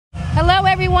Hello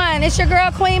everyone, it's your girl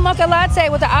Queen Mocha Latte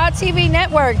with the Odd TV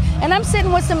Network, and I'm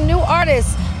sitting with some new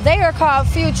artists. They are called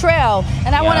Futrell,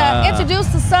 and I want to introduce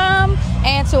to some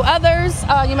and to others.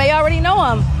 You may already know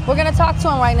them. We're gonna talk to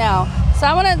them right now. So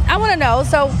I want to know.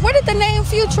 So where did the name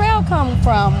Futrell come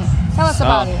from? Tell us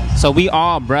about it. So we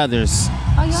all brothers.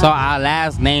 Oh, yeah? So our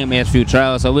last name is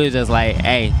Futrell. So we were just like,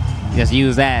 hey, just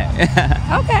use that.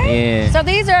 Okay. Yeah. So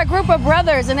these are a group of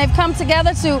brothers, and they've come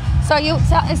together to. So you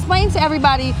explain to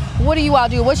everybody, what do you all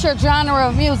do? What's your genre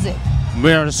of music?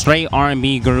 We're a straight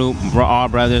R&B group. We're all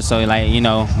brothers, so like, you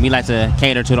know, we like to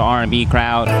cater to the R&B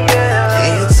crowd.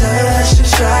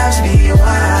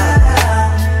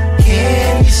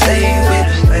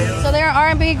 So they're an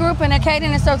R&B group and they're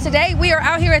catering. And so today we are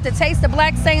out here at the Taste of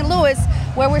Black St. Louis,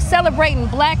 where we're celebrating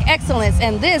Black excellence,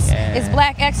 and this is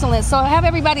Black excellence. So have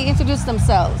everybody introduce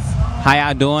themselves. How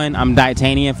y'all doing? I'm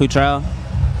Titanium Futrell.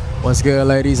 What's good,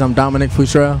 ladies? I'm Dominic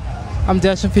Futrell. I'm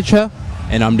Destin Futrell.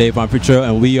 And I'm Dave Futrell,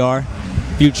 and we are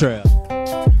Futrell.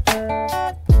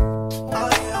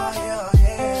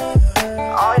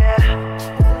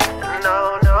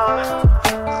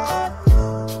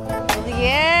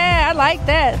 Yeah, I like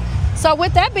that. So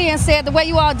with that being said, the way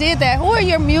you all did that, who are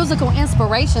your musical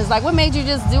inspirations? Like, what made you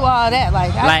just do all that?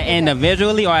 Like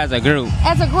individually or as a group?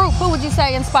 As a group, who would you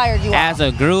say inspired you? As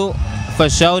a group, for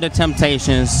sure, the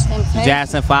Temptations,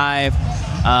 Jackson 5,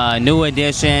 New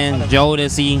Edition,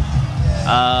 Jodeci,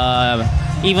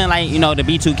 even like, you know, the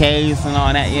B2Ks and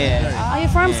all that. Yeah. Are you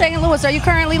from St. Louis? Are you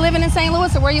currently living in St.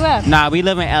 Louis, or where you at? Nah, we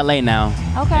live in LA now.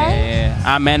 Okay. Yeah.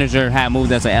 Our manager had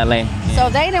moved us to LA. Yeah. So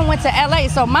they done went to LA.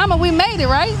 So Mama, we made it,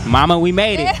 right? Mama, we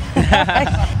made it.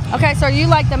 Okay, so you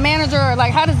like the manager, or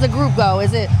like, how does the group go?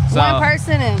 Is it one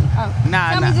person and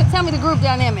tell me the group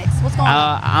dynamics. What's going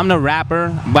on? I'm the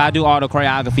rapper, but I do all the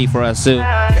choreography for us too.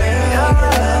 I'm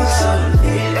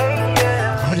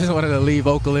just one of the lead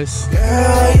vocalists.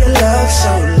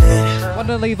 One of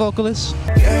the lead vocalists.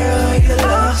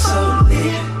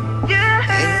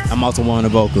 I'm also one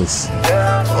of the vocals. What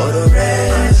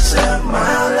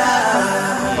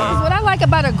I like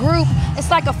about a group,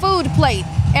 it's like a food plate.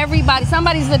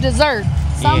 Somebody's the dessert,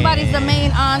 somebody's the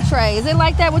main entree. Is it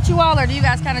like that with you all, or do you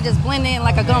guys kind of just blend in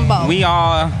like a gumbo? We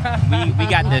got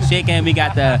the chicken, we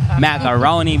got the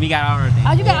macaroni, we got everything.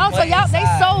 Oh, you got also they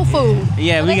soul food.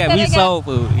 Yeah, so we soul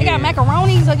food. They got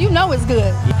macaroni, so you know it's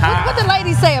good. What the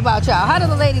ladies say about y'all? How do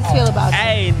the ladies feel about you?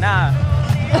 Hey, nah.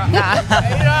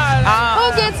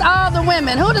 Who gets all the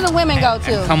women? Who do the women go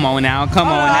to? Come on now.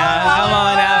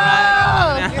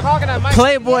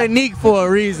 Playboy Neek for a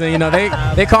reason, you know.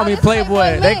 They call me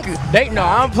Playboy. They know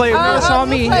I'm Playboy. It's on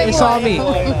me. It's on me.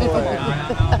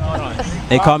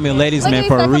 They call me a ladies man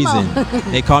for a reason.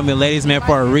 They call me a ladies man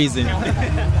for a reason.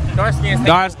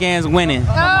 Dark skins winning.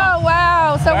 Oh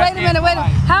wow! So wait a minute.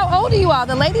 How old are you all?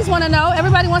 The ladies want to know.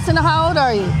 Everybody wants to know, how old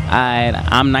are you?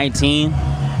 I'm 19.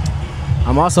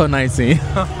 I'm also 19.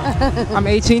 I'm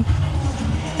 18.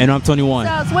 And I'm 21.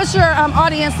 So what's your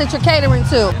audience that you're catering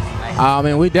to? I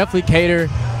mean, we definitely cater,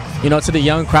 you know, to the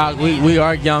young crowd. We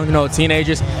are young, you know,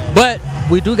 teenagers, but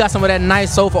we do got some of that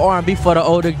nice soulful R&B for the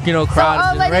older, you know, crowd. So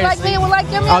old ladies like me will like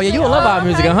your music? Oh yeah, you will love our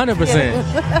music,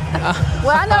 100%.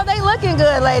 Well, I know they looking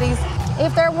good, ladies.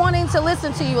 If they're wanting to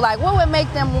listen to you, like, what would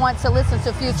make them want to listen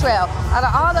to Futrell? Out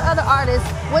of all the other artists,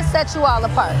 what sets you all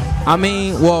apart? I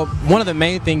mean, well, one of the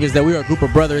main things is that we are a group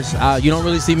of brothers. You don't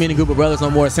really see many group of brothers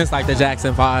no more since like the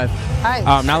Jackson 5. Right.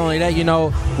 Not only that, you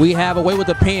know, we have a way with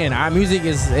the pen. Our music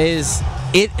is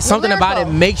something lyrical. about it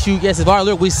makes you, yes, if our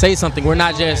lyric, we say something. We're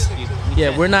not just,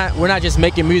 we're not just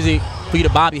making music for you to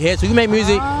bob your head. So you make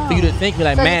music for you to think,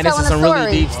 like, so man, this is some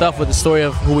really deep stuff with the story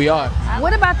of who we are.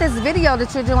 What about this video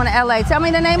that you're doing in LA? Tell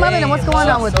me the name of it and what's going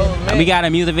on with it. We got a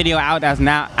music video out that's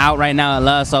now out right now.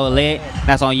 Love So Lit.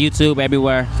 That's on YouTube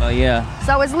everywhere. So yeah.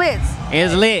 So it's lit.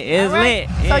 It's lit. It's lit.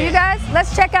 Yeah. So you guys,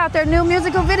 let's check out their new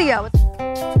musical video.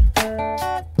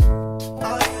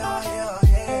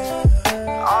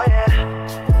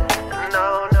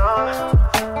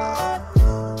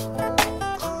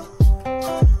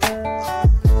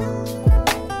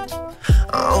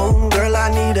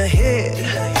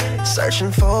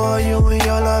 Searching for you and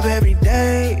your love every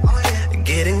day.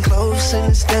 Getting close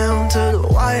and it's down to the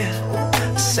wire.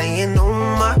 Saying, oh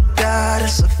my God,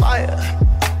 it's a fire.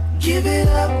 Give it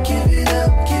up, give it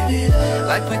up, give it up.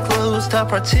 Like we closed our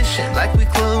partition, like we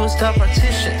closed our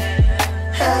partition.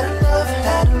 Had enough,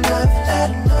 had enough,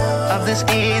 had enough of this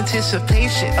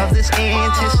anticipation, of this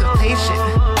anticipation.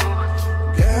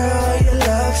 Girl, your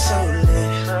love so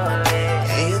lit,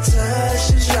 and your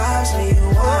touch just drives me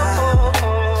wild.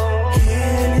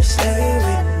 Can you stay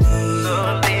with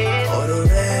me for the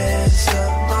rest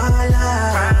of my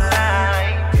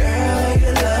life? Girl,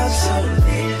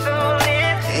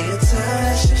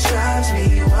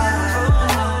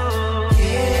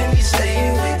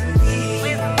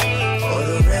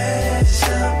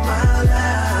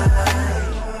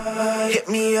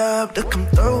 up to come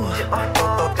through.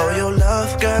 Oh, your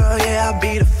love, girl, yeah, I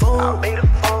be the fool.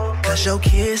 Cause your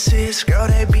kisses, girl,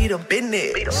 they be the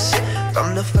business.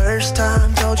 From the first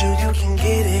time, told you you can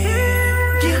get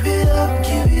it. Give it up,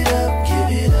 give it up,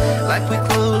 give it up. Like we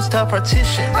closed our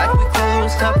partition, like we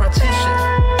closed our partition.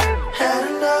 Had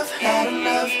enough, had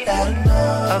enough, had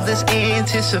enough of this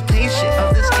anticipation,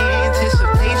 of this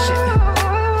anticipation.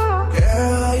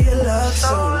 Girl, your love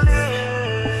so lit,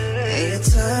 and your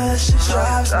touch just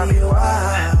drives me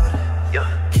wild.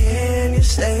 Can you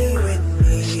stay with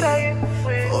me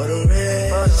for the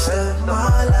rest of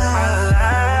my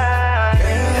life?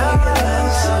 Girl, your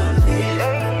love so lit,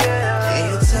 and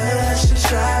your touch just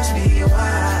drives me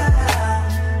wild.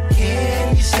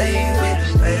 Can you stay with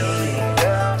me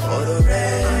for the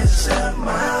rest of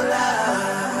my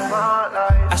life?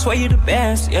 I swear you're the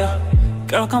best, yeah.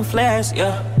 Girl, come flash,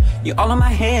 yeah. You all on my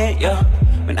head, yeah.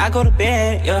 When I go to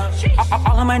bed, yeah.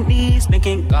 All on my knees,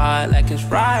 thanking God like it's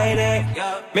Friday,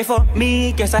 yeah. Made for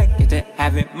me, guess I get to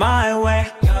have it my way,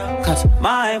 yeah. Cause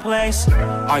my place,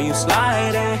 are you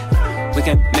sliding? We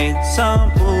can make some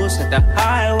moves at the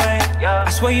highway, yeah. I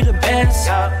swear you're the best,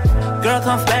 yeah. Girl,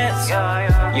 come flex, yeah,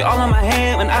 yeah. You all on my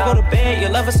head when I go to bed.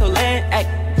 Your love is so lit, ay.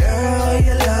 Girl,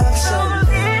 your love so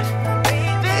lit,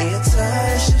 and your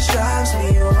touch just drives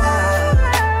me wild.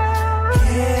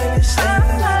 Can you stay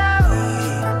with me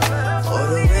for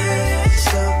the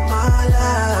rest of my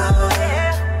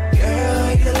life? Girl,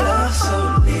 your love so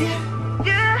lit,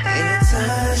 and your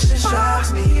touch just drives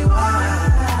me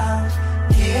wild.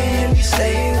 Can you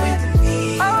stay with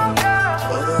me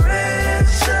for the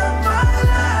rest of my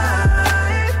life?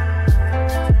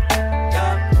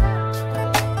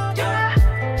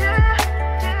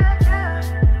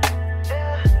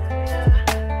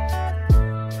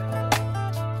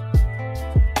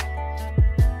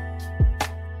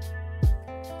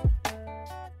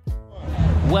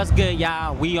 What's good,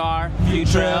 y'all? We are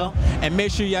Futrell. And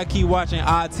make sure y'all keep watching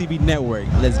our TV network.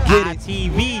 Let's get it.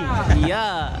 TV.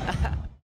 Yeah.